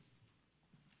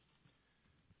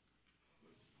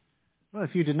Well,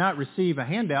 if you did not receive a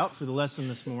handout for the lesson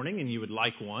this morning and you would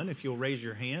like one, if you'll raise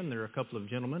your hand, there are a couple of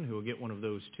gentlemen who will get one of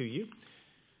those to you.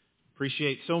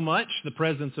 Appreciate so much the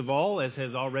presence of all, as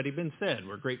has already been said.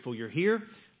 We're grateful you're here,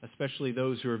 especially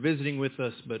those who are visiting with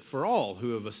us, but for all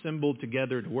who have assembled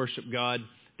together to worship God.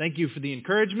 Thank you for the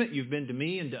encouragement you've been to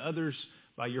me and to others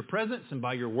by your presence and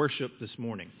by your worship this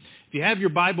morning. If you have your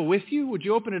Bible with you, would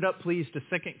you open it up, please, to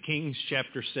 2 Kings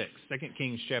chapter 6. 2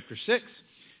 Kings chapter 6.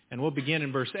 And we'll begin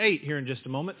in verse 8 here in just a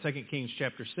moment. 2 Kings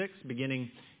chapter 6,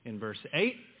 beginning in verse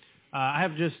 8. I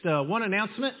have just one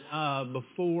announcement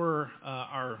before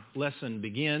our lesson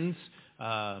begins.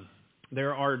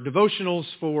 There are devotionals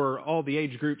for all the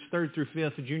age groups, 3rd through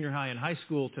 5th, junior high and high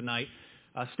school tonight.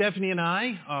 Stephanie and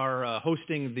I are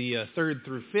hosting the 3rd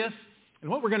through 5th. And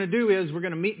what we're going to do is we're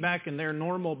going to meet back in their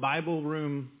normal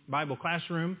Bible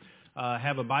classroom,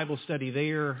 have a Bible study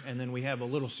there, and then we have a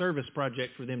little service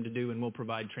project for them to do, and we'll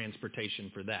provide transportation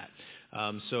for that.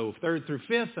 So 3rd through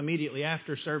 5th, immediately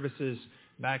after services,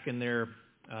 back in their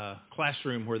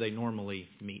classroom where they normally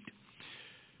meet.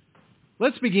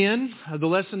 Let's begin the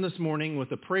lesson this morning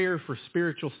with a prayer for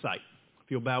spiritual sight.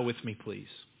 If you'll bow with me, please.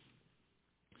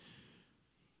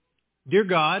 Dear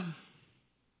God,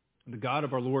 the God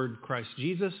of our Lord Christ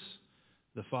Jesus,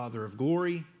 the Father of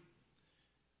glory,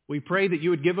 we pray that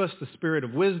you would give us the spirit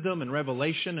of wisdom and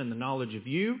revelation and the knowledge of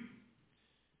you.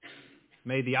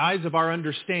 May the eyes of our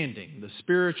understanding, the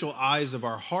spiritual eyes of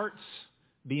our hearts,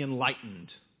 be enlightened,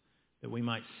 that we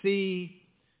might see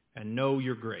and know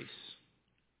your grace.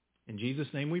 In Jesus'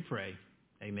 name we pray.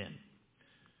 Amen.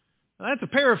 Now, that's a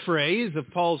paraphrase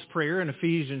of Paul's prayer in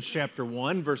Ephesians chapter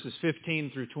 1, verses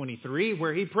 15 through 23,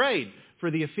 where he prayed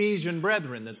for the Ephesian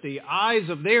brethren that the eyes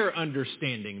of their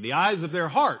understanding, the eyes of their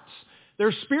hearts,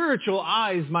 their spiritual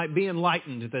eyes might be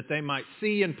enlightened, that they might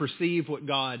see and perceive what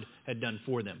God had done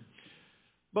for them.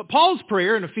 But Paul's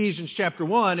prayer in Ephesians chapter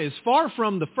 1 is far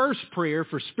from the first prayer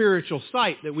for spiritual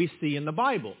sight that we see in the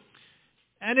Bible.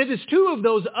 And it is two of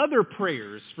those other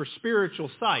prayers for spiritual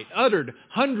sight, uttered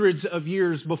hundreds of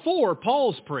years before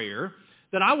Paul's prayer,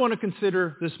 that I want to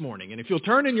consider this morning. And if you'll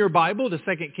turn in your Bible to 2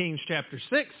 Kings chapter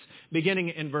 6, beginning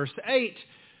in verse 8,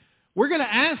 we're going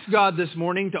to ask God this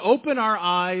morning to open our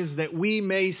eyes that we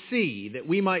may see, that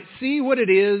we might see what it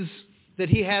is that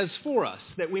he has for us,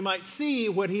 that we might see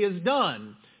what he has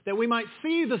done, that we might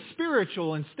see the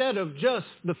spiritual instead of just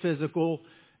the physical,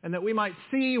 and that we might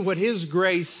see what his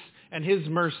grace and his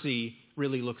mercy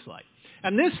really looks like.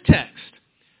 And this text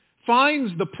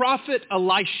finds the prophet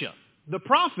Elisha, the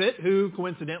prophet who,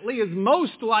 coincidentally, is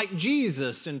most like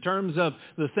Jesus in terms of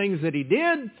the things that he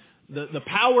did, the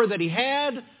power that he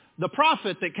had, the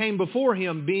prophet that came before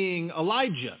him being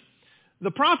Elijah.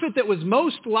 The prophet that was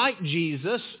most like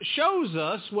Jesus shows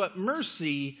us what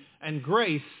mercy and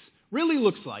grace really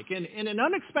looks like in an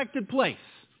unexpected place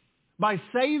by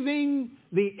saving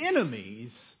the enemies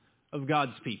of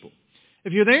God's people.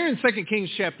 If you're there in 2 Kings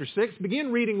chapter 6,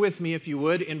 begin reading with me, if you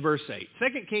would, in verse 8. 2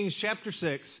 Kings chapter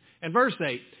 6 and verse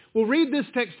 8. We'll read this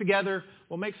text together.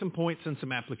 We'll make some points and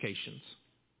some applications.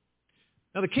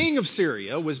 Now, the king of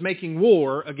Syria was making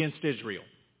war against Israel.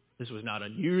 This was not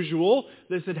unusual.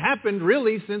 This had happened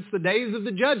really since the days of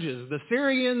the judges. The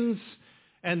Syrians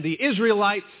and the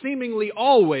Israelites seemingly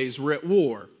always were at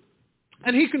war.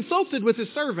 And he consulted with his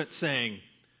servants, saying,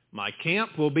 "My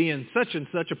camp will be in such and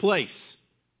such a place."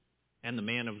 And the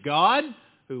man of God,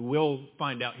 who we'll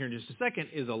find out here in just a second,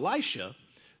 is Elisha,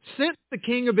 sent the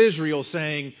king of Israel,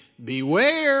 saying,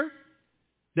 "Beware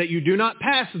that you do not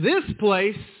pass this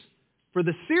place, for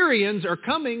the Syrians are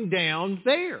coming down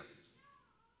there."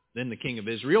 Then the king of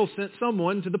Israel sent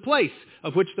someone to the place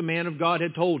of which the man of God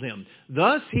had told him.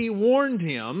 Thus he warned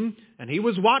him, and he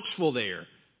was watchful there,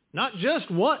 not just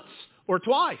once or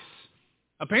twice.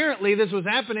 Apparently this was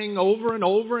happening over and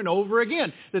over and over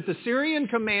again, that the Syrian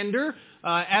commander,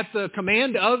 at the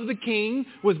command of the king,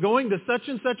 was going to such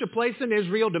and such a place in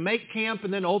Israel to make camp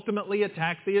and then ultimately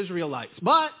attack the Israelites.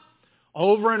 But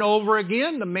over and over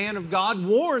again, the man of God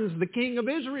warns the king of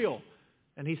Israel.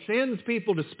 And he sends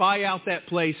people to spy out that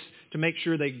place to make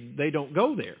sure they don't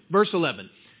go there. Verse 11.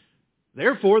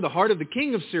 Therefore, the heart of the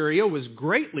king of Syria was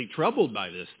greatly troubled by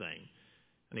this thing.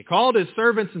 And he called his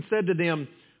servants and said to them,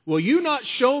 "Will you not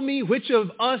show me which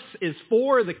of us is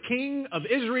for the king of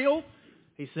Israel?"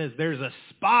 He says, "There's a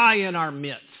spy in our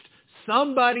midst.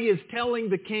 Somebody is telling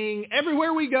the king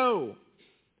everywhere we go."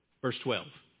 Verse 12.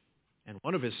 And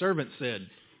one of his servants said,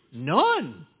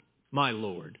 "None, my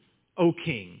lord, O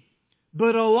king.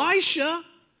 But Elisha,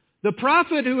 the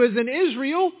prophet who is in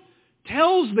Israel,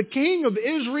 tells the king of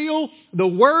Israel the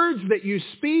words that you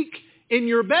speak in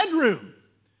your bedroom."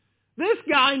 This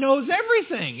guy knows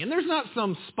everything. And there's not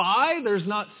some spy. There's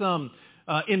not some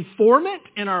informant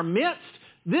in our midst.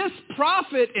 This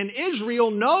prophet in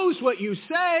Israel knows what you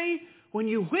say when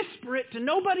you whisper it to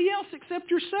nobody else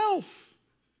except yourself.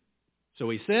 So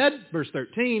he said, verse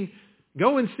 13,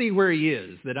 go and see where he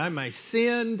is, that I may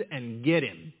send and get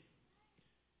him.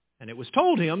 And it was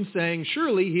told him, saying,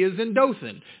 surely he is in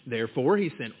Dothan. Therefore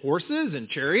he sent horses and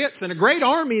chariots and a great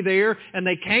army there, and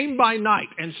they came by night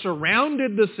and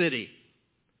surrounded the city.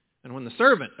 And when the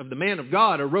servant of the man of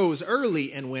God arose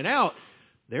early and went out,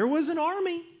 there was an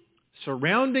army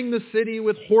surrounding the city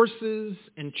with horses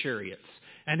and chariots.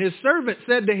 And his servant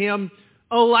said to him,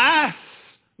 alas,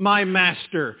 my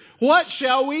master, what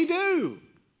shall we do?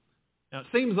 Now it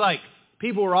seems like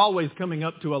people were always coming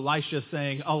up to Elisha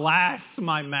saying, alas,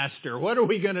 my master, what are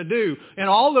we going to do? In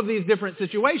all of these different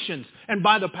situations. And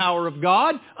by the power of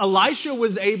God, Elisha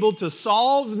was able to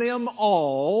solve them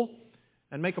all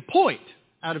and make a point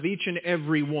out of each and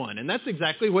every one. And that's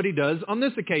exactly what he does on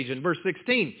this occasion. Verse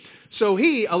 16. So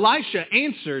he, Elisha,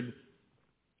 answered,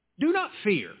 do not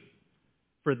fear,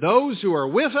 for those who are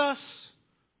with us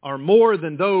are more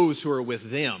than those who are with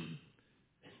them.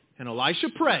 And Elisha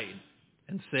prayed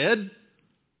and said,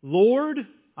 Lord,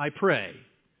 I pray,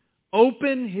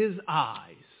 open his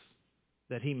eyes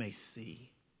that he may see.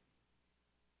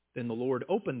 Then the Lord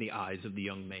opened the eyes of the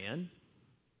young man,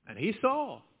 and he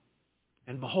saw.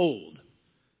 And behold,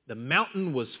 the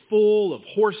mountain was full of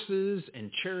horses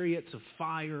and chariots of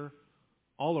fire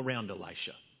all around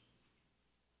Elisha.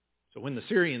 So when the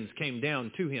Syrians came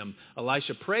down to him,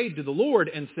 Elisha prayed to the Lord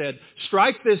and said,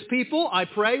 strike this people, I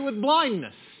pray, with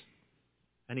blindness.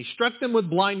 And he struck them with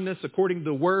blindness according to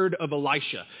the word of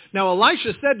Elisha. Now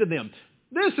Elisha said to them,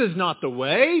 this is not the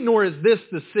way, nor is this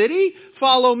the city.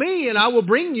 Follow me, and I will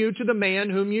bring you to the man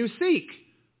whom you seek.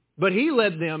 But he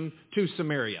led them to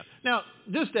Samaria. Now,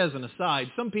 just as an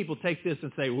aside, some people take this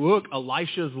and say, look,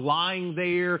 Elisha's lying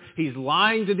there. He's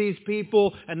lying to these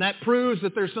people, and that proves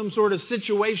that there's some sort of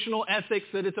situational ethics,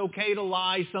 that it's okay to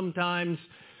lie sometimes.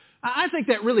 I think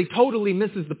that really totally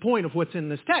misses the point of what's in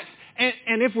this text.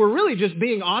 And if we're really just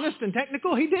being honest and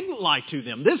technical, he didn't lie to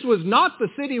them. This was not the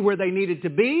city where they needed to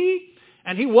be.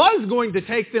 And he was going to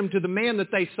take them to the man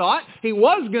that they sought. He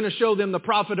was going to show them the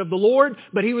prophet of the Lord,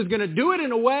 but he was going to do it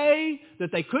in a way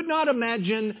that they could not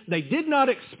imagine, they did not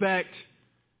expect,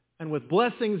 and with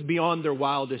blessings beyond their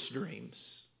wildest dreams.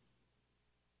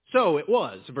 So it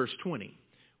was, verse 20,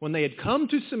 when they had come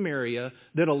to Samaria,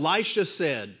 that Elisha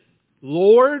said,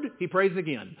 Lord, he prays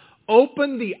again,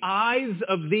 open the eyes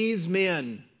of these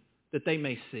men that they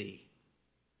may see.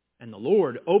 And the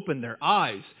Lord opened their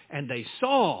eyes, and they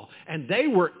saw, and they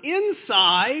were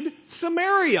inside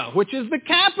Samaria, which is the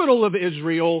capital of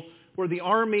Israel, where the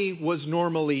army was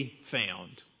normally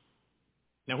found.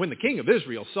 Now when the king of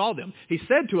Israel saw them, he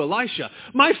said to Elisha,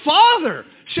 my father,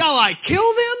 shall I kill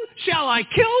them? Shall I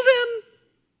kill them?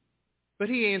 But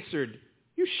he answered,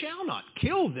 you shall not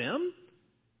kill them.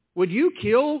 Would you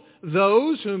kill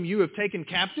those whom you have taken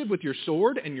captive with your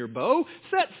sword and your bow?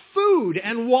 Set food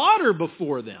and water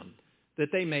before them, that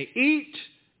they may eat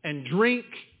and drink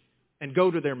and go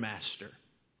to their master.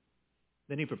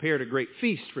 Then he prepared a great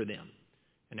feast for them.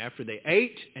 And after they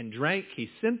ate and drank, he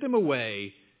sent them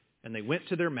away, and they went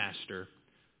to their master.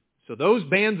 So those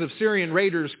bands of Syrian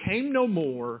raiders came no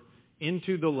more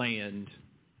into the land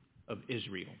of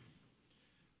Israel.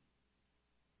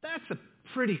 That's a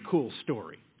pretty cool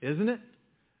story, isn't it?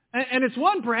 And it's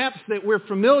one perhaps that we're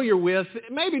familiar with,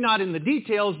 maybe not in the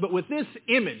details, but with this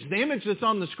image, the image that's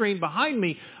on the screen behind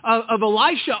me, of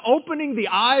Elisha opening the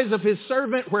eyes of his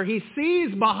servant where he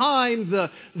sees behind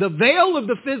the veil of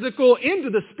the physical into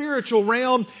the spiritual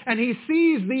realm, and he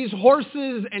sees these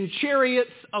horses and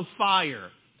chariots of fire.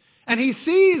 And he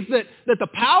sees that the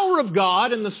power of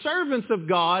God and the servants of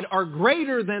God are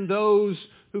greater than those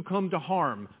who come to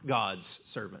harm God's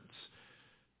servants.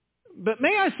 But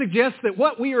may I suggest that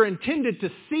what we are intended to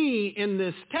see in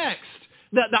this text,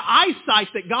 that the eyesight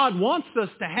that God wants us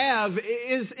to have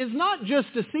is not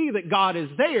just to see that God is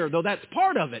there, though that's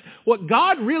part of it. What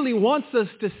God really wants us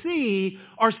to see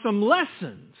are some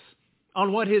lessons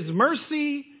on what His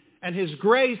mercy and His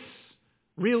grace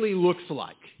really looks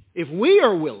like, if we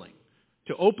are willing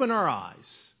to open our eyes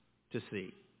to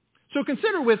see. So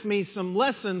consider with me some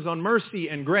lessons on mercy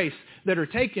and grace that are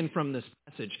taken from this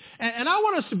passage. And I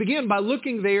want us to begin by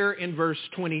looking there in verse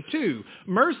 22.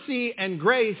 Mercy and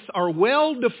grace are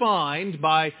well defined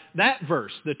by that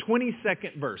verse, the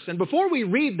 22nd verse. And before we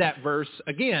read that verse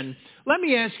again, let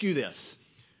me ask you this.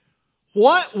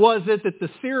 What was it that the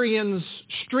Syrians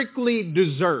strictly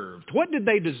deserved? What did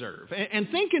they deserve? And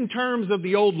think in terms of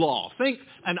the old law. Think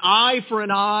an eye for an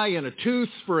eye and a tooth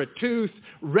for a tooth,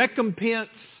 recompense,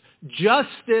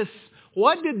 justice.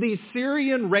 What did these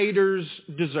Syrian raiders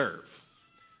deserve?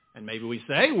 And maybe we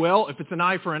say, well, if it's an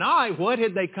eye for an eye, what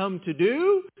had they come to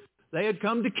do? They had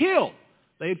come to kill.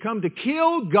 They had come to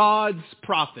kill God's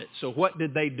prophet. So what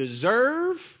did they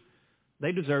deserve?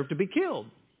 They deserved to be killed.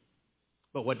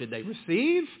 But what did they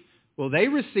receive? Well, they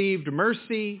received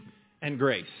mercy and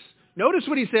grace. Notice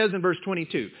what he says in verse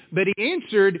 22. But he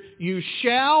answered, you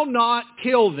shall not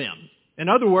kill them. In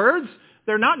other words,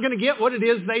 they're not going to get what it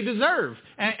is they deserve.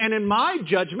 And in my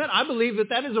judgment, I believe that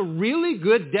that is a really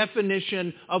good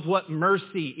definition of what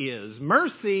mercy is.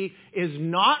 Mercy is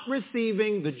not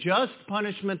receiving the just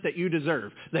punishment that you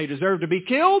deserve. They deserve to be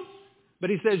killed, but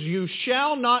he says, you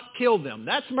shall not kill them.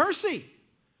 That's mercy.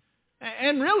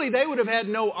 And really, they would have had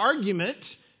no argument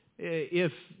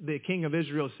if the king of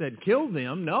Israel said, kill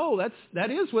them. No,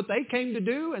 that is what they came to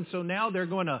do. And so now they're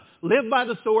going to live by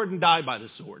the sword and die by the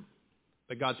sword.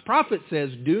 But God's prophet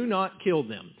says, do not kill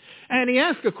them. And he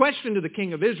asked a question to the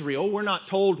king of Israel. We're not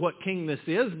told what king this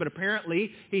is, but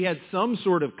apparently he had some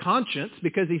sort of conscience,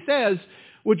 because he says,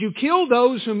 would you kill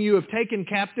those whom you have taken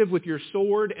captive with your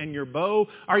sword and your bow?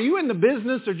 Are you in the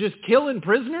business of just killing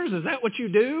prisoners? Is that what you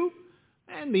do?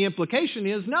 And the implication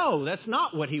is, no, that's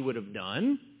not what he would have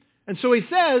done. And so he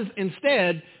says,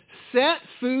 instead, set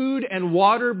food and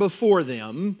water before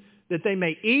them, that they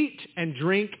may eat and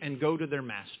drink and go to their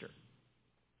master.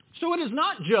 So it is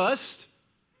not just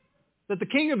that the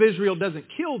king of Israel doesn't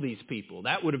kill these people.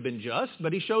 That would have been just,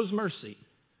 but he shows mercy.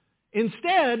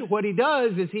 Instead, what he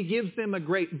does is he gives them a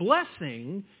great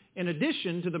blessing in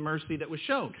addition to the mercy that was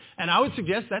shown. And I would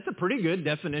suggest that's a pretty good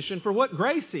definition for what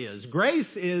grace is. Grace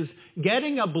is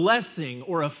getting a blessing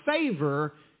or a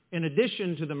favor in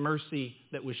addition to the mercy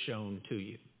that was shown to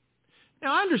you.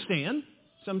 Now, I understand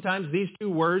sometimes these two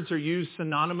words are used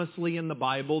synonymously in the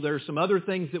Bible. There are some other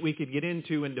things that we could get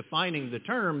into in defining the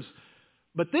terms,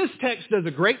 but this text does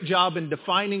a great job in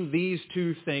defining these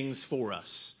two things for us.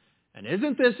 And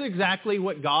isn't this exactly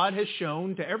what God has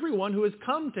shown to everyone who has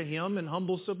come to him in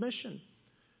humble submission?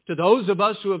 To those of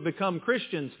us who have become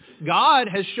Christians, God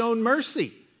has shown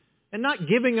mercy and not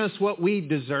giving us what we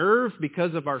deserve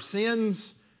because of our sins.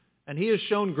 And he has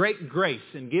shown great grace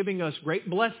in giving us great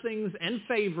blessings and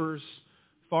favors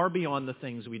far beyond the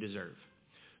things we deserve.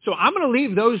 So I'm going to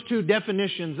leave those two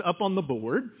definitions up on the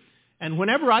board. And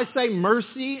whenever I say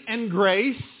mercy and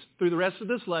grace through the rest of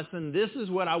this lesson, this is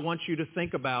what I want you to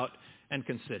think about and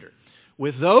consider.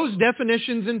 With those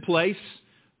definitions in place,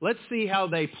 let's see how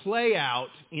they play out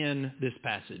in this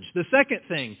passage. The second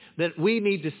thing that we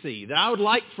need to see, that I would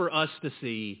like for us to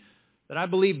see, that I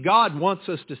believe God wants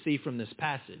us to see from this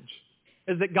passage,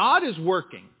 is that God is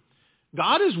working.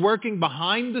 God is working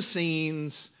behind the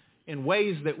scenes in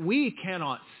ways that we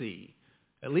cannot see.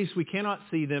 At least we cannot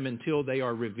see them until they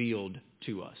are revealed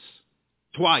to us.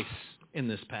 Twice in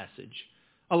this passage,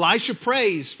 Elisha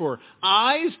prays for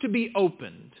eyes to be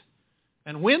opened.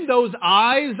 And when those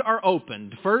eyes are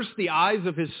opened, first the eyes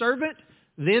of his servant,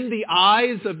 then the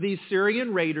eyes of these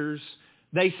Syrian raiders,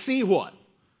 they see what?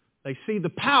 They see the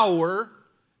power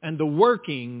and the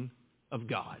working of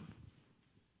God.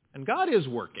 And God is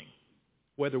working.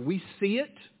 Whether we see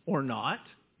it or not,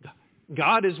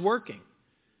 God is working.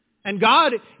 And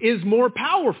God is more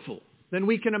powerful than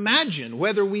we can imagine,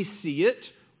 whether we see it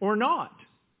or not.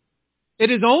 It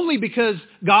is only because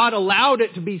God allowed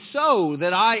it to be so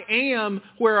that I am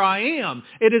where I am.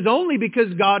 It is only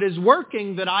because God is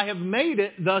working that I have made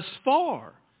it thus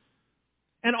far.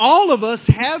 And all of us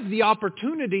have the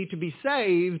opportunity to be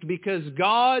saved because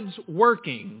God's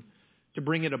working to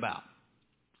bring it about.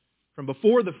 From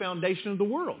before the foundation of the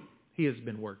world, he has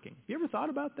been working. Have you ever thought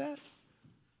about that?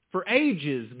 For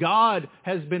ages, God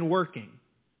has been working.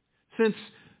 Since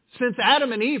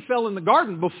Adam and Eve fell in the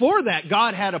garden, before that,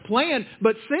 God had a plan.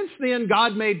 But since then,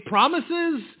 God made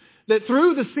promises that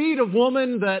through the seed of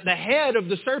woman, the head of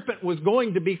the serpent was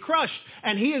going to be crushed.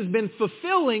 And he has been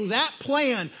fulfilling that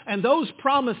plan and those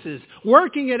promises,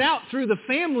 working it out through the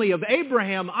family of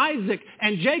Abraham, Isaac,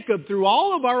 and Jacob through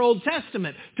all of our Old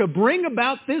Testament to bring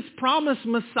about this promised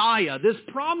Messiah, this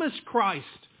promised Christ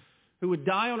who would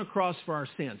die on a cross for our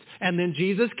sins. And then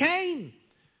Jesus came.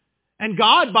 And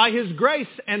God, by his grace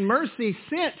and mercy,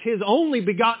 sent his only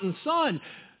begotten Son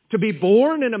to be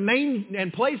born in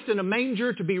and placed in a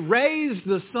manger, to be raised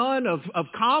the son of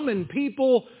common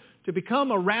people, to become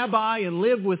a rabbi and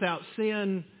live without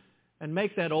sin and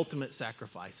make that ultimate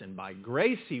sacrifice. And by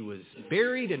grace he was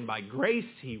buried, and by grace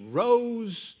he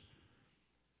rose.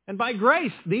 And by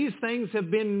grace, these things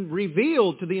have been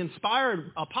revealed to the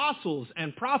inspired apostles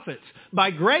and prophets.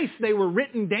 By grace, they were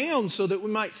written down so that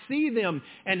we might see them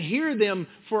and hear them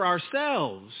for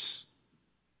ourselves.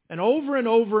 And over and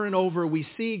over and over, we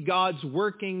see God's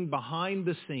working behind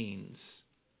the scenes.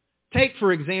 Take,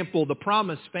 for example, the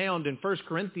promise found in 1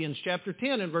 Corinthians chapter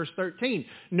 10 and verse 13.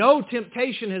 No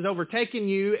temptation has overtaken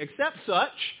you except such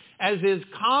as is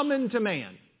common to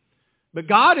man. But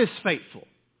God is faithful.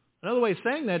 Another way of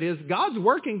saying that is God's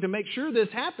working to make sure this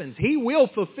happens. He will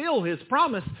fulfill His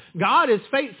promise. God is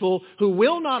faithful, who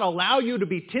will not allow you to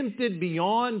be tempted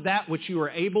beyond that which you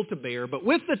are able to bear, but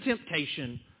with the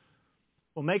temptation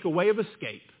will make a way of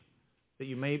escape that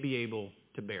you may be able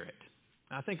to bear it.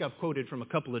 I think I've quoted from a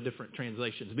couple of different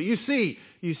translations, but you see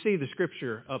the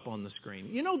scripture up on the screen.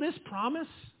 You know, this promise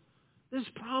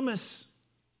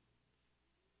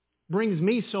brings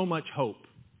me so much hope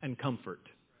and comfort.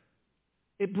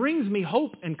 It brings me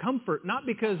hope and comfort, not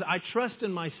because I trust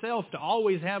in myself to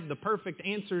always have the perfect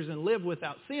answers and live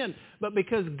without sin, but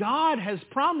because God has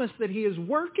promised that He is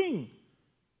working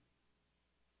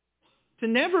to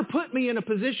never put me in a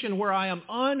position where I am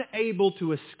unable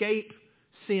to escape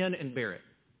sin and bear it.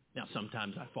 Now,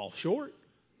 sometimes I fall short.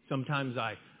 Sometimes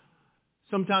I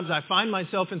find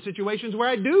myself in situations where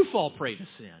I do fall prey to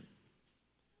sin.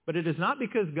 But it is not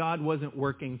because God wasn't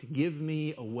working to give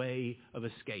me a way of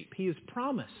escape. He has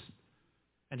promised,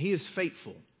 and He is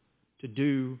faithful to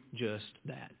do just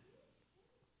that.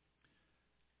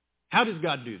 How does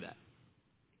God do that?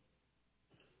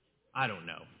 I don't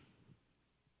know.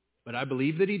 But I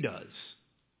believe that He does.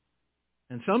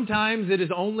 And sometimes it is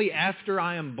only after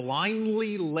I am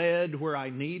blindly led where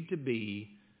I need to be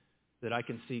that I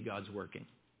can see God's working.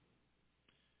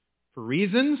 For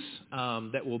reasons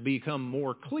that will become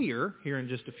more clear here in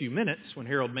just a few minutes when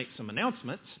Harold makes some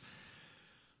announcements,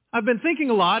 I've been thinking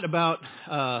a lot about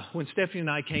when Stephanie and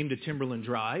I came to Timberland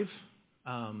Drive.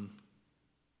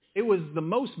 It was the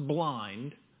most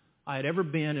blind I had ever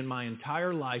been in my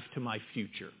entire life to my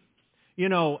future. You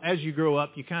know, as you grow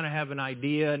up, you kind of have an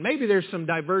idea, and maybe there's some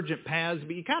divergent paths,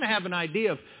 but you kind of have an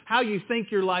idea of how you think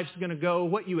your life's going to go,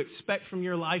 what you expect from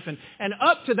your life. And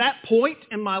up to that point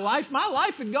in my life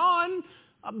had gone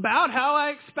about how I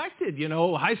expected. You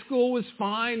know, high school was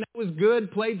fine, that was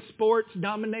good, played sports,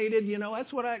 dominated,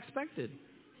 that's what I expected.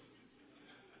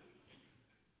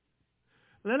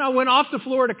 And then I went off to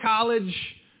Florida College,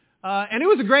 and it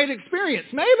was a great experience.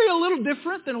 Maybe a little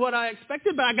different than what I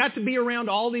expected, but I got to be around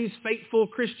all these faithful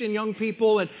Christian young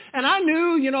people. And I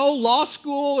knew, law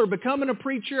school or becoming a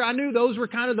preacher, I knew those were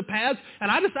kind of the paths.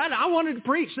 And I decided I wanted to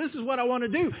preach. This is what I want to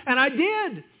do. And I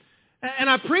did. And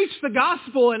I preached the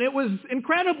gospel, and it was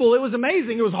incredible. It was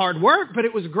amazing. It was hard work, but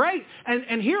it was great.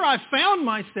 And here I found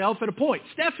myself at a point.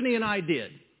 Stephanie and I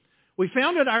did. We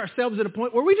found ourselves at a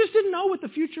point where we just didn't know what the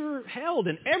future held,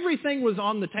 and everything was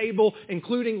on the table,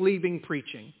 including leaving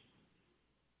preaching.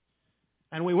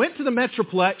 And we went to the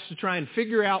Metroplex to try and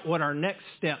figure out what our next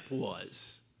step was.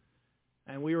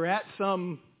 And we were at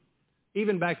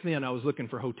even back then I was looking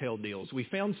for hotel deals. We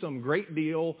found some great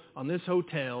deal on this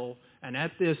hotel, and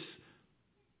at this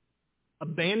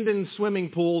abandoned swimming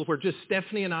pool where just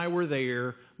Stephanie and I were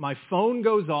there, my phone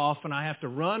goes off and I have to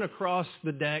run across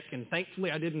the deck, and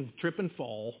thankfully I didn't trip and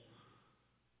fall.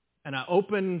 And I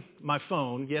open my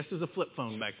phone. Yes, it was a flip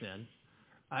phone back then.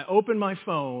 I opened my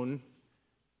phone,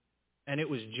 and it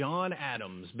was John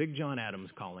Adams, Big John Adams,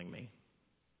 calling me,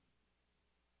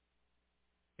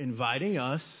 inviting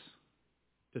us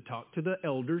to talk to the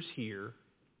elders here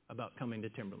about coming to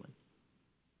Timberland.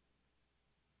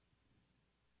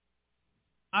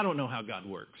 I don't know how God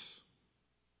works.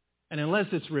 And unless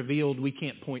it's revealed, we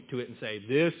can't point to it and say,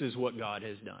 this is what God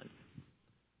has done.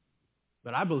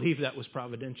 But I believe that was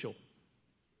providential.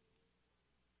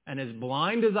 And as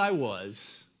blind as I was,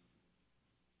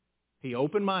 He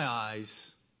opened my eyes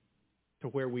to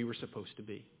where we were supposed to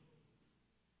be.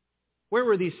 Where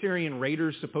were these Syrian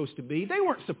raiders supposed to be? They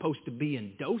weren't supposed to be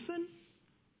in Dothan.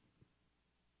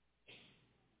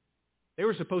 They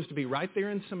were supposed to be right there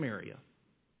in Samaria,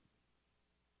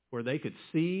 where they could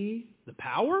see the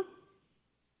power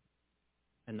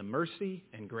and the mercy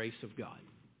and grace of God.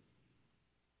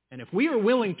 And if we are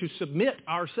willing to submit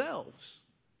ourselves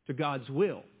to God's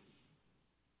will,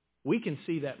 we can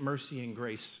see that mercy and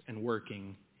grace and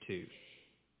working too.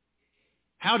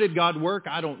 How did God work?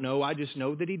 I don't know. I just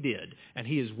know that He did. And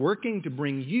He is working to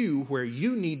bring you where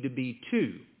you need to be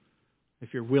too,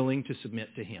 if you're willing to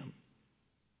submit to Him.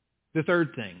 The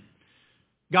third thing,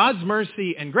 God's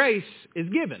mercy and grace is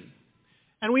given.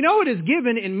 And we know it is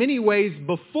given in many ways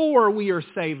before we are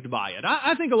saved by it.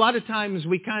 I think a lot of times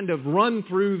we kind of run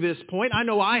through this point. I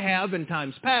know I have in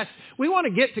times past. We want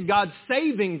to get to God's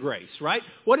saving grace, right?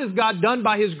 What has God done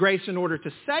by His grace in order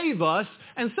to save us?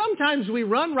 And sometimes we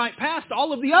run right past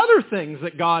all of the other things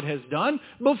that God has done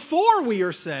before we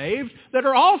are saved that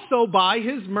are also by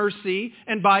His mercy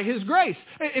and by His grace.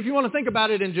 If you want to think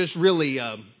about it in just really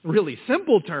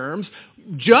simple terms,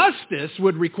 justice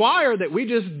would require that we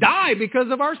just die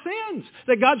because of our sins,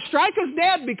 that God strike us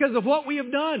dead because of what we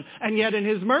have done. And yet in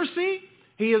His mercy,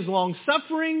 He is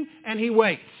long-suffering and He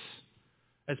waits.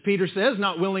 As Peter says,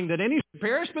 not willing that any should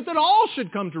perish, but that all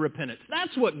should come to repentance.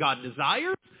 That's what God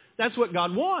desires. That's what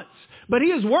God wants. But He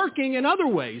is working in other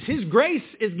ways. His grace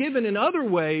is given in other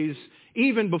ways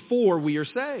even before we are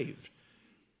saved.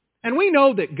 And we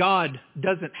know that God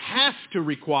doesn't have to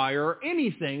require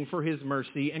anything for His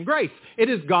mercy and grace. It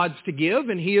is God's to give,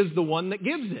 and He is the one that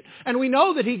gives it. And we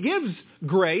know that He gives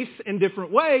grace in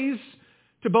different ways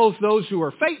to both those who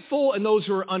are faithful and those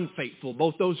who are unfaithful,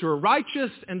 both those who are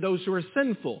righteous and those who are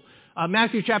sinful.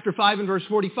 Matthew chapter 5 and verse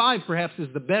 45 perhaps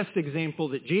is the best example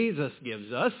that Jesus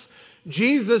gives us.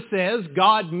 Jesus says,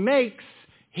 God makes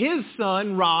His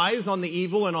sun rise on the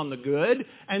evil and on the good,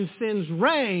 and sends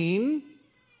rain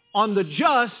on the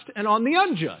just and on the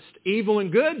unjust. Evil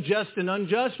and good, just and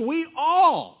unjust, we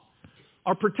all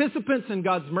are participants in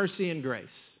God's mercy and grace.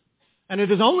 And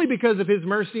it is only because of His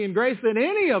mercy and grace that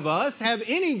any of us have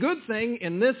any good thing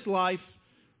in this life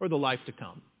or the life to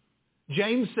come.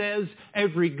 James says,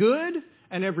 every good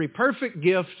and every perfect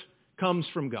gift comes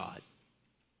from God.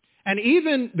 And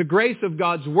even the grace of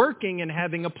God's working and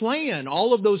having a plan,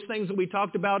 all of those things that we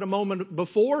talked about a moment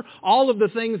before, all of the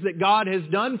things that God has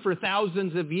done for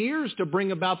thousands of years to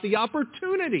bring about the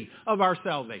opportunity of our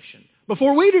salvation,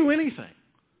 before we do anything,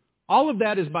 all of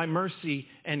that is by mercy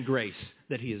and grace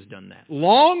that He has done that,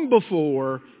 long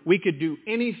before we could do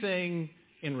anything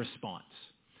in response.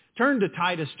 Turn to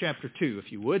Titus chapter 2,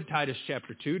 if you would, Titus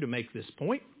chapter 2, to make this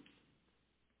point.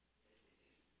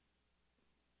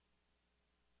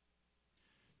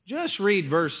 Just read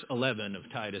verse 11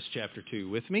 of Titus chapter 2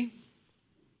 with me.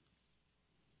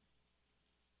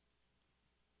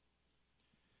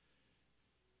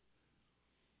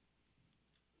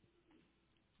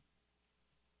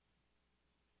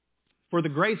 For the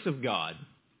grace of God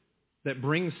that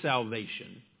brings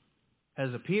salvation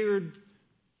has appeared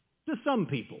to some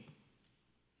people,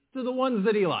 to the ones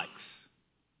that He likes,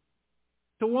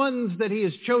 to ones that He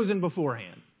has chosen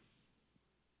beforehand.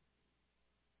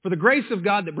 For the grace of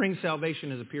God that brings salvation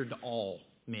has appeared to all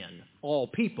men, all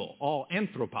people, all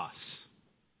anthropos.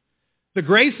 The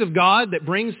grace of God that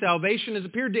brings salvation has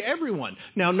appeared to everyone.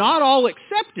 Now, not all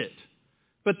accept it,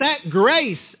 but that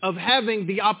grace of having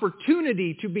the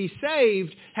opportunity to be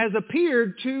saved has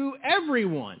appeared to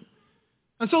everyone.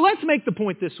 And so let's make the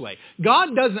point this way.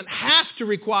 God doesn't have to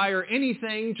require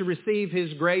anything to receive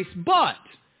His grace, but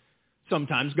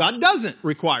sometimes God doesn't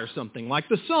require something like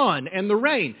the sun and the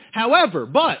rain. However,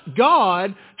 but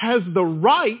God has the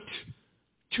right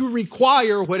to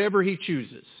require whatever He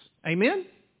chooses. Amen?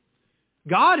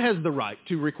 God has the right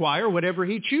to require whatever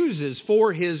He chooses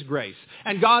for His grace.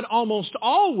 And God almost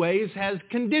always has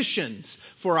conditions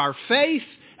for our faith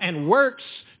and works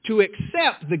to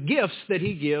accept the gifts that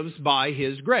He gives by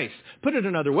His grace. Put it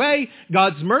another way,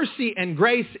 God's mercy and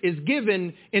grace is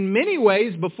given in many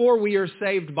ways before we are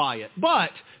saved by it. But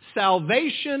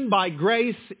salvation by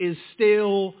grace is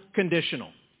still conditional.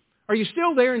 Are you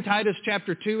still there in Titus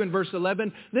chapter 2 and verse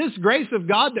 11? This grace of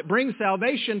God that brings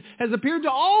salvation has appeared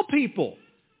to all people.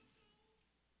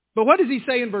 But what does he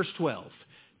say in verse 12?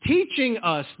 Teaching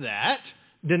us that,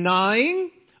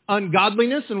 denying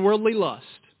ungodliness and worldly lust,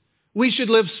 we should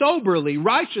live soberly,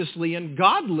 righteously, and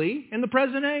godly in the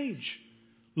present age,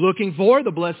 looking for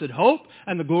the blessed hope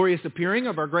and the glorious appearing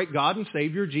of our great God and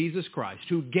Savior Jesus Christ,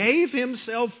 who gave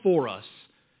Himself for us,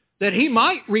 that He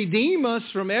might redeem us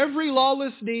from every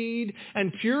lawless deed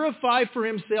and purify for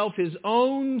Himself His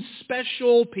own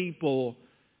special people,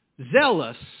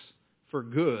 zealous for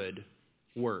good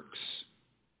works.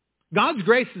 God's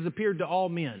grace has appeared to all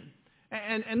men.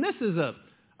 And this is a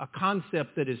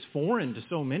concept that is foreign to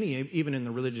so many, even in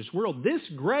the religious world. This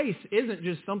grace isn't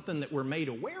just something that we're made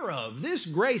aware of. This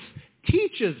grace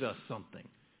teaches us something.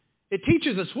 It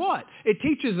teaches us what? It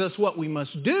teaches us what we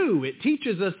must do. It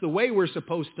teaches us the way we're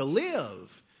supposed to live.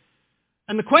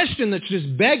 And the question that's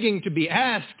just begging to be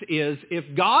asked is,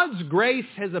 if God's grace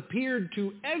has appeared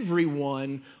to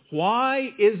everyone,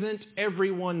 why isn't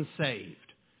everyone saved?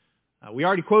 We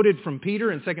already quoted from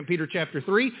Peter in 2 Peter chapter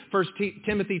 3, 1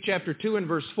 Timothy chapter 2 and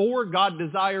verse 4. God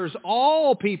desires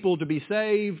all people to be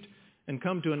saved and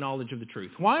come to a knowledge of the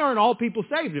truth. Why aren't all people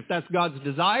saved if that's God's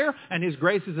desire and His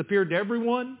grace has appeared to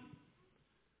everyone?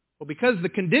 Well, because the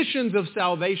conditions of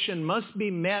salvation must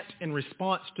be met in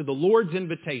response to the Lord's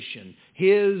invitation,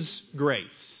 His grace.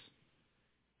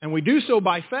 And we do so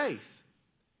by faith.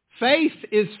 Faith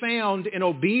is found in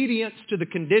obedience to the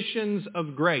conditions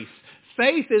of grace.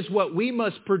 Faith is what we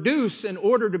must produce in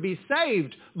order to be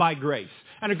saved by grace.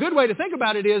 And a good way to think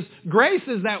about it is, grace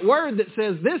is that word that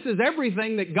says this is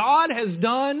everything that God has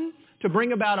done to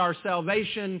bring about our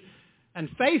salvation. And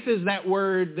faith is that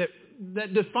word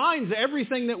that defines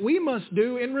everything that we must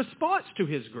do in response to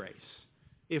His grace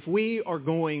if we are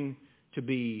going to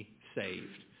be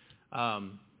saved.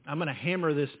 I'm going to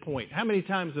hammer this point. How many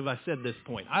times have I said this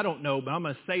point? I don't know, but I'm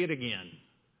going to say it again.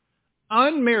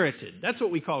 Unmerited. That's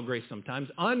what we call grace sometimes.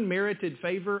 Unmerited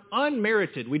favor.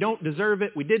 Unmerited. We don't deserve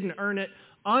it. We didn't earn it.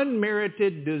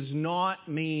 Unmerited does not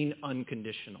mean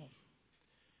unconditional.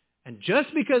 And just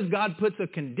because God puts a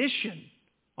condition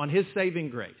on His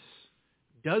saving grace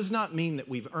does not mean that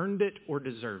we've earned it or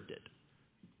deserved it.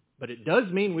 But it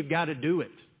does mean we've got to do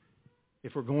it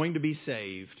if we're going to be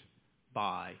saved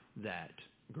by that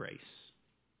grace.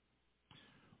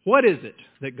 What is it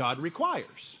that God requires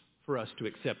for us to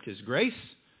accept His grace?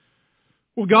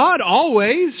 Well, God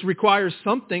always requires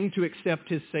something to accept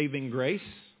His saving grace.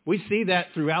 We see that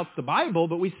throughout the Bible,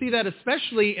 but we see that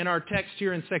especially in our text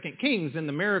here in 2 Kings in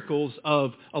the miracles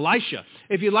of Elisha.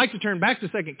 If you'd like to turn back to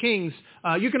 2 Kings,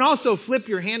 you can also flip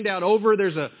your handout over.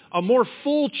 There's a more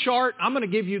full chart. I'm going to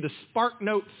give you the Spark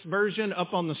Notes version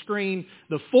up on the screen.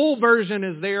 The full version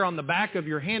is there on the back of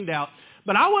your handout.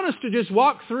 But I want us to just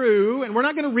walk through, and we're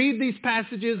not going to read these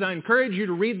passages. I encourage you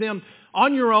to read them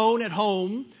on your own at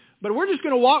home. But we're just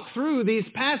going to walk through these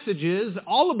passages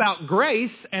all about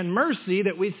grace and mercy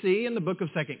that we see in the book of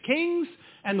 2 Kings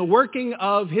and the working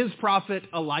of His prophet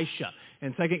Elisha.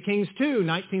 In 2 Kings 2,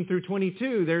 19 through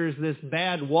 22, there's this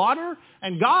bad water,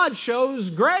 and God shows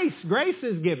grace. Grace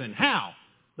is given. How?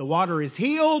 The water is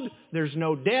healed. There's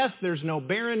no death. There's no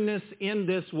barrenness in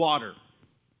this water.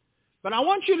 But I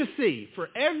want you to see, for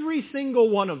every single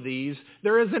one of these,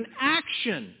 there is an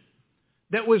action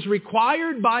that was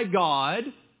required by God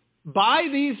by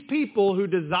these people who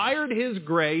desired His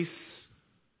grace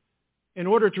in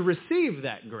order to receive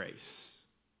that grace.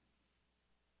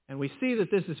 And we see that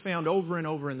this is found over and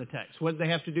over in the text. What did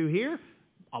they have to do here?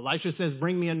 Elisha says,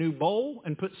 bring me a new bowl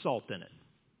and put salt in it.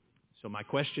 So my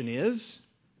question is,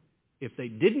 if they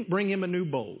didn't bring him a new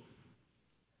bowl,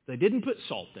 if they didn't put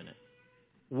salt in it,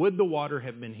 would the water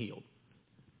have been healed?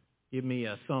 Give me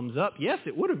a thumbs up. Yes,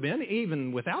 it would have been,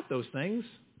 even without those things.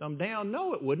 Thumb down,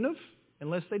 no, it wouldn't have.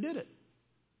 Unless they did it.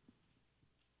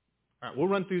 All right, we'll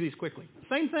run through these quickly.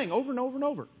 Same thing over and over and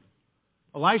over.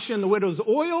 Elisha and the widow's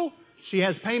oil. She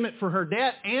has payment for her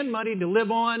debt and money to live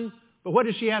on. But what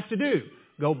does she have to do?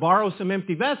 Go borrow some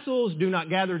empty vessels. Do not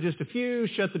gather just a few.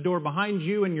 Shut the door behind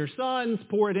you and your sons.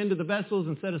 Pour it into the vessels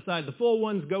and set aside the full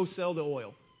ones. Go sell the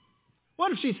oil.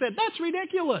 What if she said, that's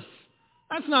ridiculous.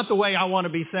 That's not the way I want to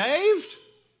be saved.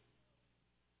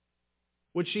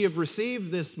 Would she have received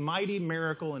this mighty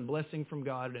miracle and blessing from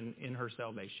God in her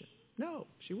salvation? No,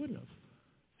 she wouldn't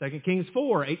have. 2 Kings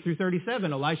 4, 8 through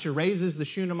 37, Elisha raises the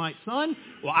Shunammite son.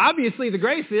 Well, obviously the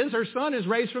grace is her son is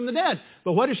raised from the dead.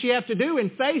 But what does she have to do? In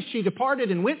faith, she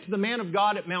departed and went to the man of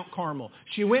God at Mount Carmel.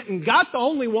 She went and got the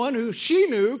only one who she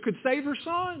knew could save her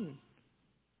son.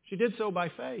 She did so by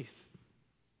faith.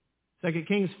 2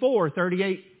 Kings 4,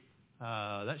 38.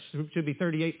 That should be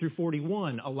 38 through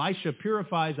 41. Elisha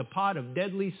purifies a pot of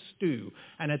deadly stew.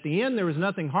 And at the end, there was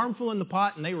nothing harmful in the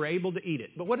pot, and they were able to eat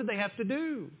it. But what did they have to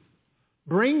do?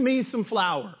 Bring me some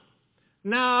flour.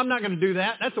 No, I'm not going to do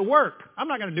that. That's a work. I'm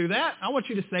not going to do that. I want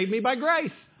you to save me by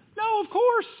grace. No, of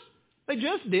course. They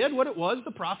just did what it was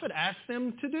the prophet asked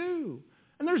them to do.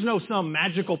 And there's no some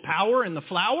magical power in the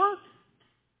flour.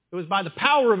 It was by the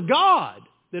power of God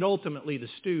that ultimately the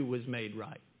stew was made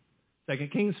right. 2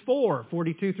 Kings 4,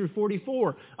 42 through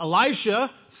 44. Elisha,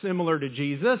 similar to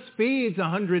Jesus, feeds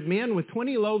 100 men with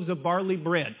 20 loaves of barley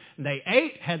bread. They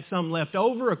ate, had some left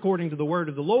over according to the word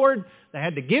of the Lord. They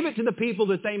had to give it to the people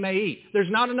that they may eat. There's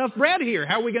not enough bread here.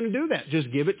 How are we going to do that?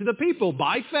 Just give it to the people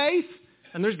by faith,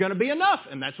 and there's going to be enough.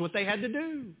 And that's what they had to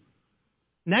do.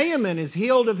 Naaman is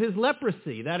healed of his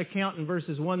leprosy. That account in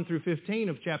verses 1 through 15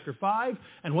 of chapter 5.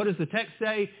 And what does the text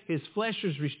say? His flesh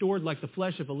was restored like the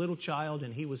flesh of a little child,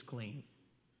 and he was clean.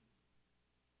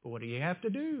 But what do you have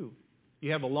to do?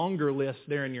 You have a longer list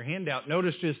there in your handout.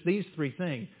 Notice just these three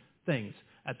things.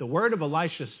 At the word of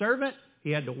Elisha's servant, he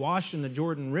had to wash in the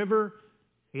Jordan River.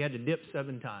 He had to dip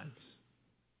 7 times.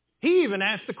 He even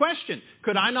asked the question,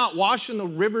 could I not wash in the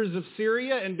rivers of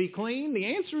Syria and be clean?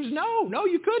 The answer is no. No,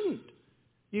 you couldn't.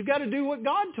 You've got to do what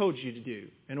God told you to do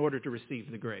in order to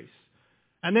receive the grace.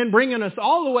 And then bringing us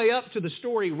all the way up to the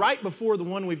story right before the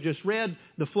one we've just read,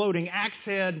 the floating axe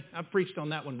head. I've preached on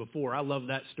that one before. I love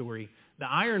that story. The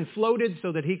iron floated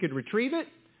so that he could retrieve it.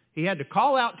 He had to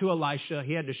call out to Elisha.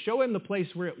 He had to show him the place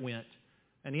where it went.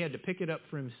 And he had to pick it up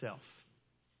for himself.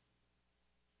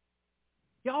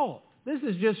 Y'all, this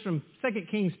is just from 2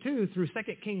 Kings 2 through 2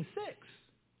 Kings 6.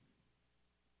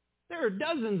 There are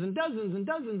dozens and dozens and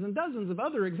dozens and dozens of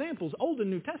other examples, Old and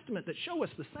New Testament, that show us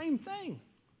the same thing.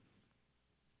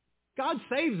 God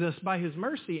saves us by His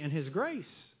mercy and His grace.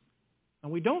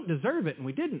 And we don't deserve it and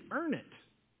we didn't earn it.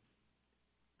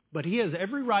 But He has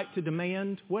every right to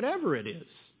demand whatever it is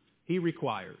He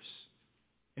requires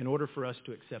in order for us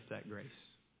to accept that grace.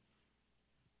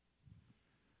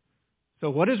 So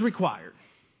what is required?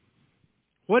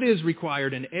 What is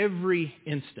required in every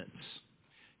instance?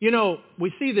 You know,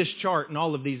 we see this chart and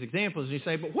all of these examples, and you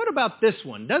say, but what about this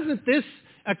one? Doesn't this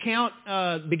account,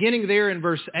 beginning there in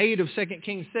verse 8 of 2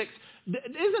 Kings 6,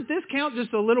 isn't this count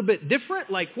just a little bit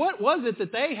different? Like, what was it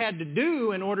that they had to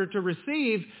do in order to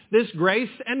receive this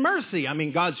grace and mercy? I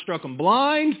mean, God struck them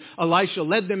blind. Elisha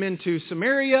led them into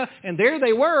Samaria, and there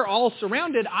they were, all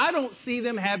surrounded. I don't see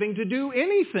them having to do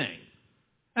anything.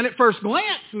 And at first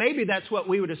glance, maybe that's what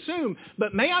we would assume.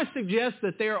 But may I suggest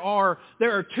that there are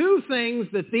two things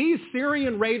that these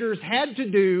Syrian raiders had to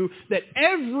do that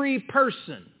every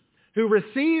person who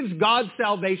receives God's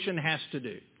salvation has to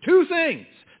do. Two things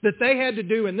that they had to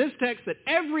do in this text that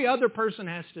every other person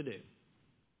has to do.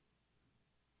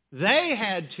 They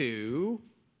had to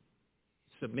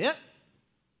submit,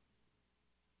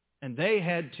 and they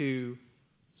had to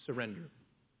surrender.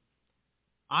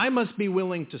 I must be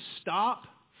willing to stop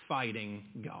fighting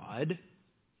God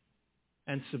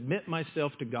and submit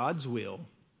myself to God's will,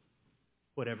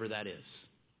 whatever that is.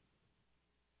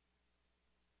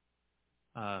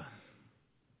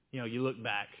 You look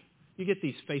back, you get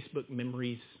these Facebook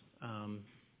memories.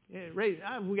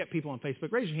 We got people on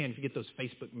Facebook. Raise your hand if you get those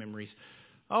Facebook memories.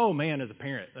 Oh man, as a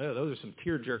parent, those are some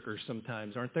tear jerkers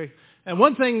sometimes, aren't they? And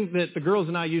one thing that the girls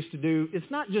and I used to do, it's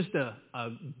not just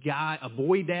a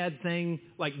boy dad thing.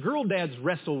 Like girl dads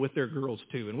wrestle with their girls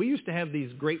too. And we used to have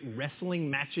these great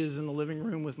wrestling matches in the living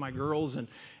room with my girls,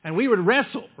 and we would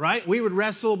wrestle, right? We would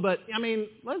wrestle, but I mean,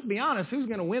 let's be honest, who's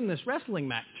going to win this wrestling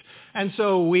match? And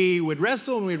so we would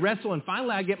wrestle and we'd wrestle, and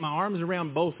finally I'd get my arms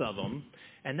around both of them.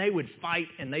 And they would fight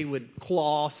and they would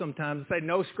claw sometimes and say,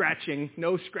 no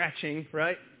scratching,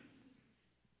 right?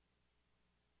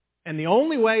 And the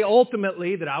only way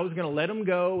ultimately that I was going to let them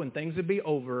go and things would be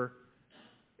over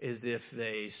is if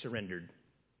they surrendered.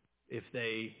 If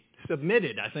they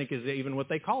submitted, I think is even what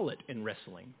they call it in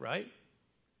wrestling, right?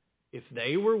 If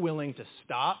they were willing to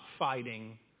stop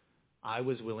fighting, I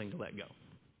was willing to let go.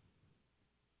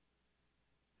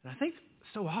 And I think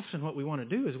so often what we want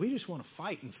to do is we just want to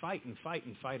fight and fight and fight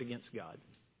and fight against God.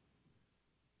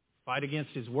 Fight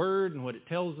against His Word and what it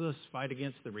tells us. Fight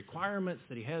against the requirements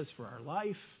that He has for our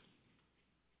life.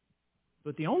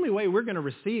 But the only way we're going to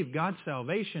receive God's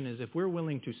salvation is if we're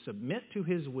willing to submit to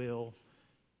His will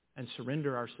and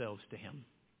surrender ourselves to Him.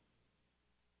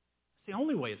 It's the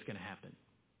only way it's going to happen.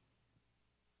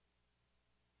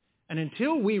 And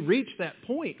until we reach that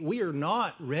point, we are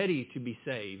not ready to be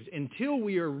saved until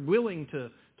we are willing to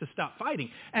stop fighting.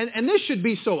 And this should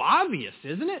be so obvious,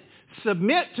 isn't it?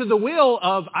 Submit to the will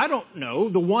of,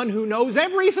 the one who knows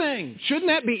everything. Shouldn't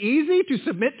that be easy to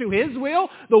submit to His will?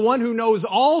 The one who knows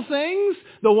all things,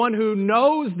 the one who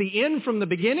knows the end from the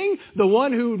beginning, the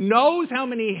one who knows how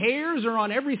many hairs are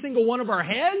on every single one of our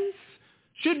heads.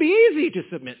 Should be easy to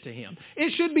submit to Him.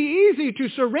 It should be easy to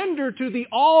surrender to the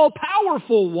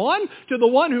all-powerful one, to the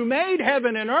one who made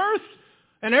heaven and earth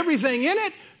and everything in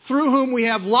it, through whom we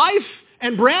have life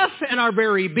and breath and our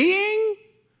very being,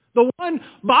 the one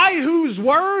by whose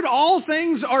word all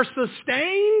things are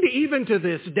sustained even to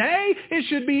this day. It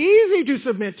should be easy to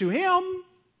submit to Him.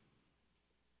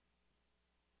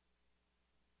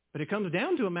 But it comes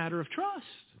down to a matter of trust.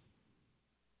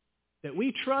 That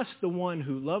we trust the one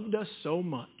who loved us so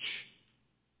much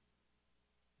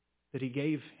that He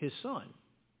gave His Son.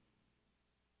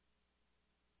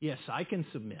 Yes, I can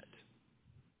submit.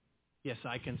 Yes,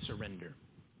 I can surrender.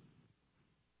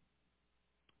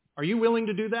 Are you willing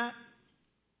to do that?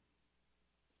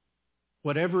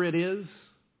 Whatever it is,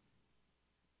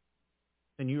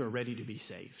 then you are ready to be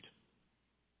saved.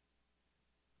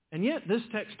 And yet this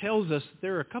text tells us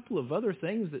there are a couple of other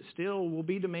things that still will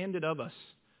be demanded of us.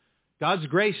 God's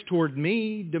grace toward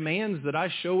me demands that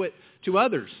I show it to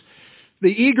others. The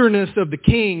eagerness of the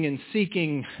king in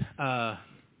seeking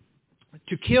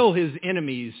to kill his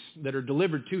enemies that are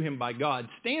delivered to him by God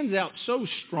stands out so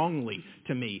strongly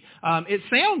to me. It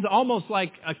sounds almost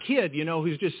like a kid,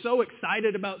 who's just so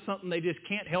excited about something they just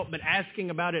can't help but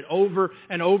asking about it over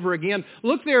and over again.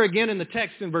 Look there again in the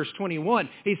text in verse 21.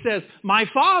 He says, "My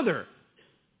father,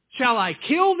 shall I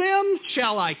kill them?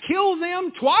 Shall I kill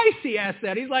them?" Twice he asked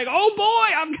that. He's like, "Oh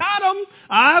boy, I've got them.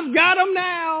 I've got them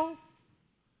now."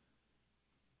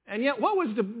 And yet what was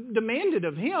demanded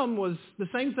of him was the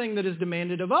same thing that is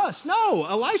demanded of us. No,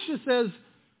 Elisha says,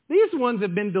 these ones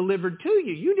have been delivered to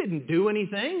you. You didn't do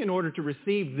anything in order to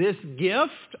receive this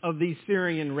gift of these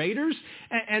Syrian raiders.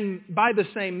 And by the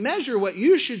same measure, what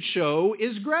you should show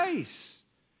is grace.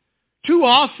 Too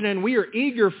often we are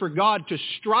eager for God to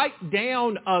strike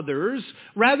down others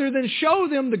rather than show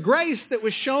them the grace that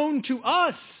was shown to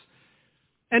us.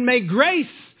 And may grace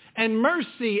and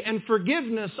mercy and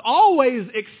forgiveness always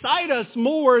excite us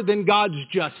more than God's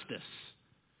justice.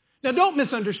 Now don't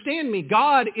misunderstand me.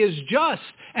 God is just,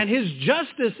 and His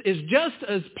justice is just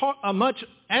as much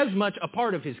a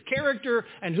part of His character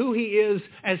and who He is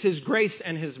as His grace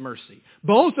and His mercy.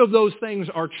 Both of those things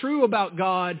are true about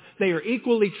God. They are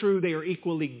equally true. They are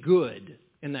equally good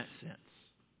in that sense.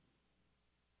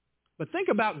 But think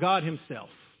about God Himself.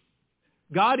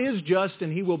 God is just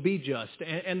and He will be just.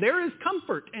 And there is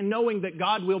comfort in knowing that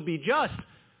God will be just.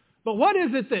 But what is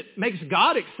it that makes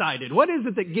God excited? What is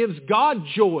it that gives God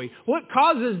joy? What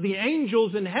causes the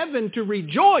angels in heaven to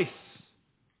rejoice?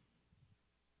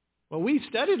 Well, we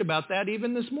studied about that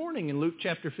even this morning in Luke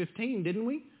chapter 15, didn't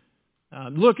we?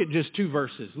 Look at just two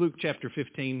verses. Luke chapter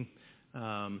 15.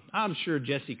 I'm sure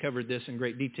Jesse covered this in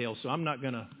great detail, so I'm not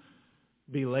going to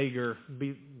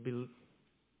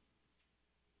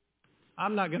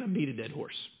I'm not going to beat a dead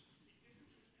horse.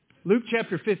 Luke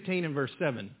chapter 15 and verse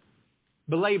 7.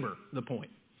 Belabor the point.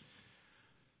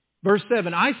 Verse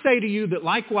 7, "I say to you that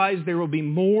likewise there will be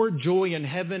more joy in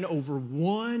heaven over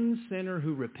one sinner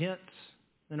who repents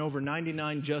than over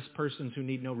 99 just persons who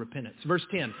need no repentance." Verse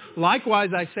 10,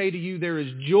 "Likewise I say to you there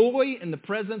is joy in the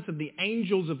presence of the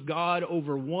angels of God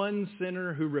over one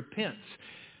sinner who repents."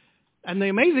 And the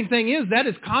amazing thing is that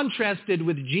is contrasted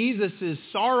with Jesus'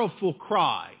 sorrowful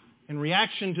cry in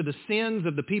reaction to the sins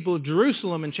of the people of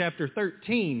Jerusalem in chapter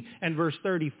 13 and verse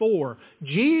 34.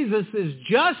 Jesus'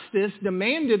 justice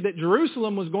demanded that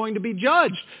Jerusalem was going to be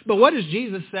judged. But what does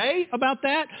Jesus say about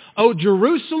that? "Oh,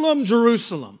 Jerusalem,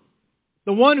 Jerusalem,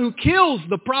 the one who kills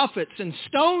the prophets and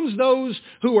stones those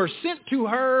who are sent to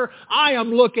her, I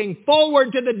am looking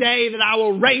forward to the day that I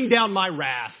will rain down my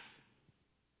wrath."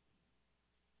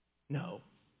 No.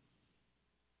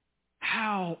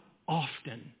 How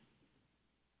often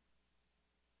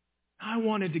I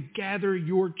wanted to gather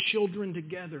your children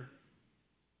together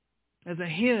as a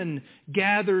hen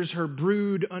gathers her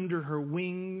brood under her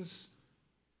wings,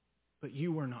 but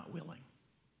you were not willing.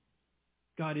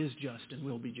 God is just and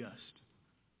will be just,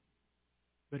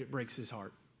 but it breaks His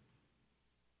heart.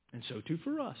 And so too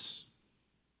for us.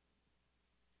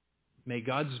 May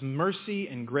God's mercy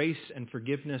and grace and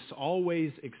forgiveness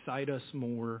always excite us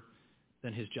more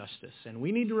than His justice. And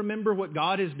we need to remember what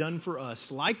God has done for us.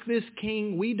 Like this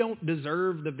king, we don't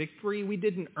deserve the victory. We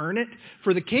didn't earn it.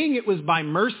 For the king, it was by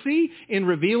mercy in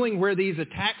revealing where these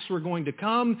attacks were going to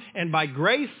come, and by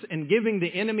grace in giving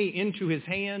the enemy into his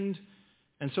hand.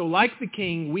 And so like the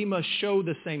king, we must show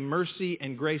the same mercy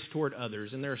and grace toward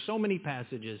others. And there are so many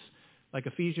passages like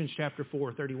Ephesians chapter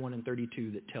 4, 31 and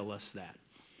 32 that tell us that.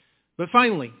 But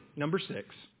finally, number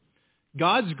 6,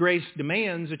 God's grace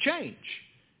demands a change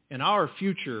in our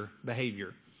future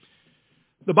behavior.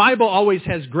 The Bible always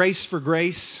has grace for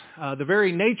grace. The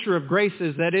very nature of grace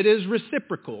is that it is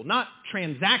reciprocal, not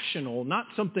transactional, not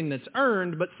something that's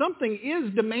earned, but something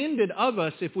is demanded of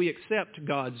us if we accept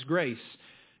God's grace.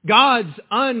 God's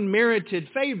unmerited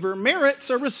favor merits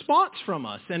a response from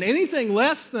us, and anything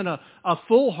less than a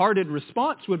full-hearted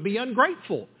response would be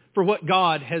ungrateful for what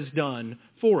God has done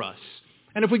for us.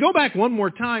 And if we go back one more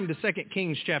time to 2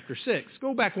 Kings chapter 6,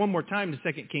 go back one more time to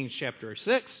 2 Kings chapter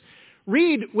 6,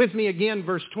 read with me again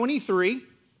verse 23.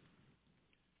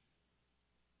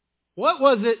 What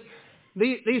was it?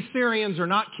 These Syrians are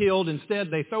not killed.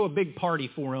 Instead, they throw a big party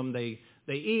for them. They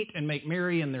eat and make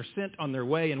merry, and they're sent on their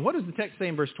way. And what does the text say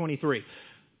in verse 23?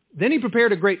 "Then he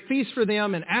prepared a great feast for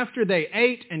them, and after they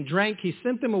ate and drank, he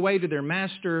sent them away to their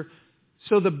master.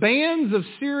 So the bands of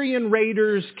Syrian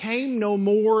raiders came no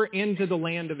more into the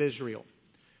land of Israel."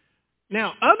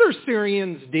 Now, other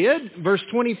Syrians did. Verse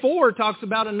 24 talks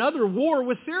about another war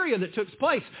with Syria that took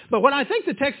place. But what I think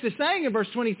the text is saying in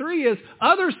verse 23 is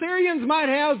other Syrians might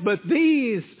have, but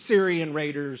these Syrian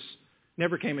raiders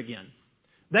never came again.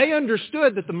 They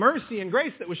understood that the mercy and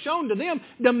grace that was shown to them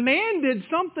demanded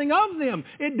something of them.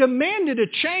 It demanded a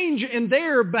change in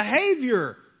their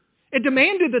behavior. It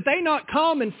demanded that they not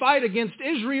come and fight against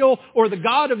Israel or the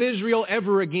God of Israel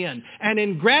ever again. And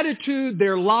in gratitude,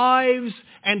 their lives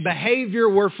and behavior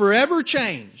were forever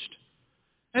changed.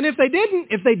 And if they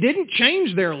didn't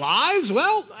change their lives,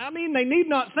 well, they need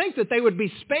not think that they would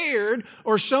be spared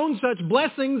or shown such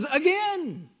blessings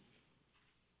again.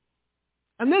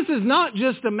 And this is not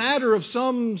just a matter of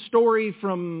some story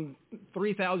from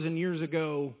 3,000 years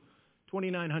ago,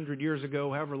 2,900 years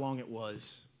ago, however long it was.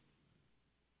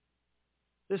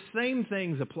 The same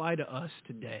things apply to us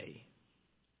today.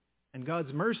 And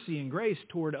God's mercy and grace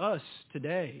toward us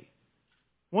today.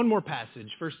 One more passage,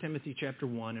 1 Timothy chapter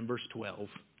 1 and verse 12.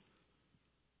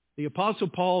 The Apostle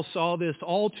Paul saw this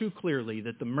all too clearly,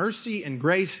 that the mercy and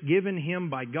grace given him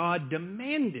by God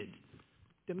demanded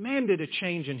a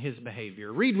change in his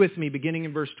behavior. Read with me beginning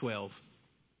in verse 12.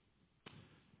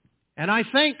 And I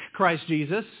thank Christ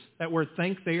Jesus, that word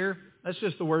thank there, that's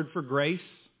just the word for grace.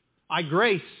 I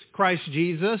grace Christ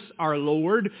Jesus, our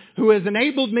Lord, who has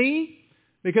enabled me,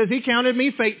 because he counted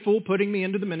me faithful, putting me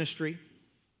into the ministry.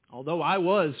 Although I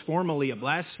was formerly a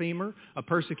blasphemer, a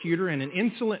persecutor, and an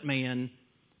insolent man,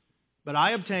 but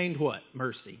I obtained what?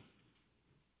 Mercy.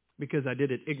 Because I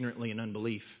did it ignorantly in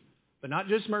unbelief. But not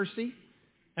just mercy.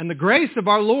 And the grace of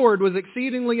our Lord was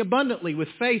exceedingly abundant with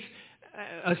faith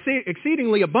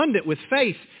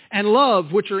and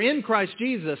love which are in Christ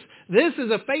Jesus. This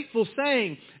is a faithful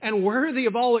saying and worthy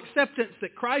of all acceptance,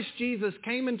 that Christ Jesus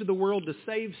came into the world to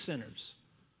save sinners,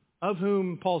 of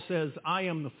whom Paul says, I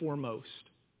am the foremost.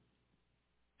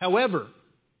 However,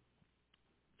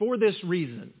 for this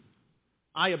reason,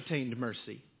 I obtained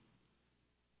mercy,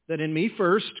 that in me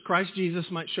first Christ Jesus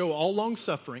might show all long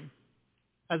suffering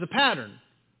as a pattern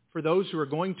for those who are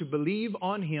going to believe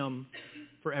on him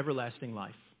for everlasting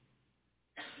life.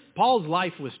 Paul's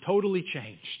life was totally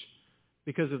changed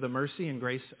because of the mercy and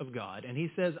grace of God. And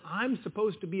he says, I'm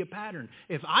supposed to be a pattern.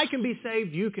 If I can be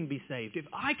saved, you can be saved. If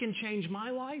I can change my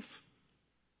life,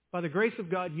 by the grace of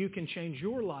God, you can change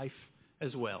your life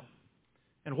as well.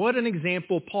 And what an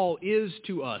example Paul is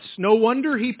to us. No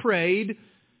wonder he prayed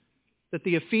that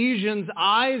the Ephesians'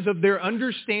 eyes of their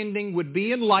understanding would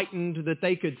be enlightened, that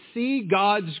they could see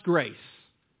God's grace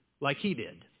like he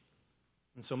did.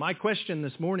 And so my question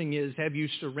this morning is, have you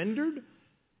surrendered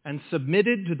and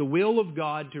submitted to the will of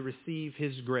God to receive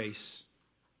his grace?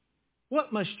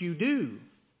 What must you do?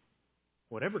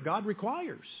 Whatever God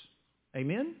requires.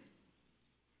 Amen?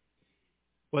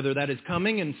 Whether that is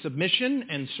coming in submission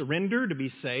and surrender to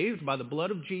be saved by the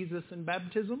blood of Jesus in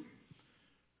baptism,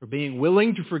 or being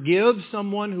willing to forgive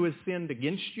someone who has sinned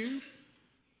against you,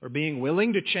 or being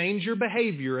willing to change your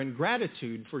behavior in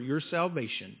gratitude for your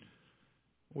salvation.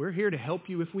 We're here to help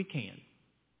you if we can.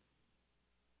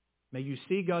 May you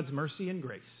see God's mercy and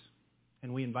grace.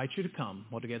 And we invite you to come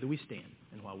while together we stand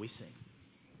and while we sing.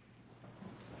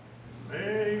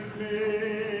 Make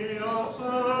me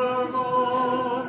also